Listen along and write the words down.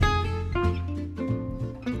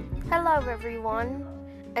Hello everyone,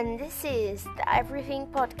 and this is the Everything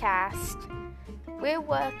Podcast. We're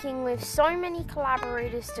working with so many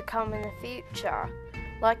collaborators to come in the future,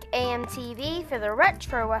 like AMTV for the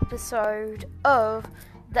retro episode of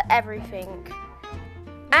The Everything.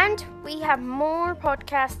 And we have more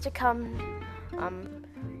podcasts to come.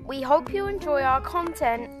 We hope you enjoy our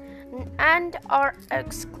content and our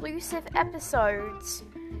exclusive episodes.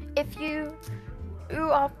 If you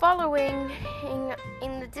are following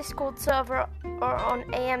in the Discord server or on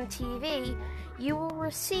AMTV, you will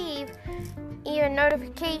receive a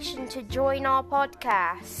notification to join our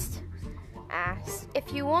podcast.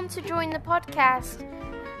 If you want to join the podcast,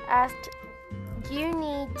 you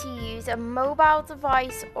need to use a mobile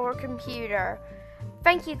device or computer.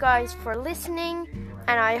 Thank you guys for listening,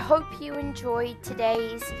 and I hope you enjoyed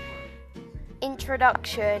today's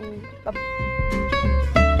introduction. Bye.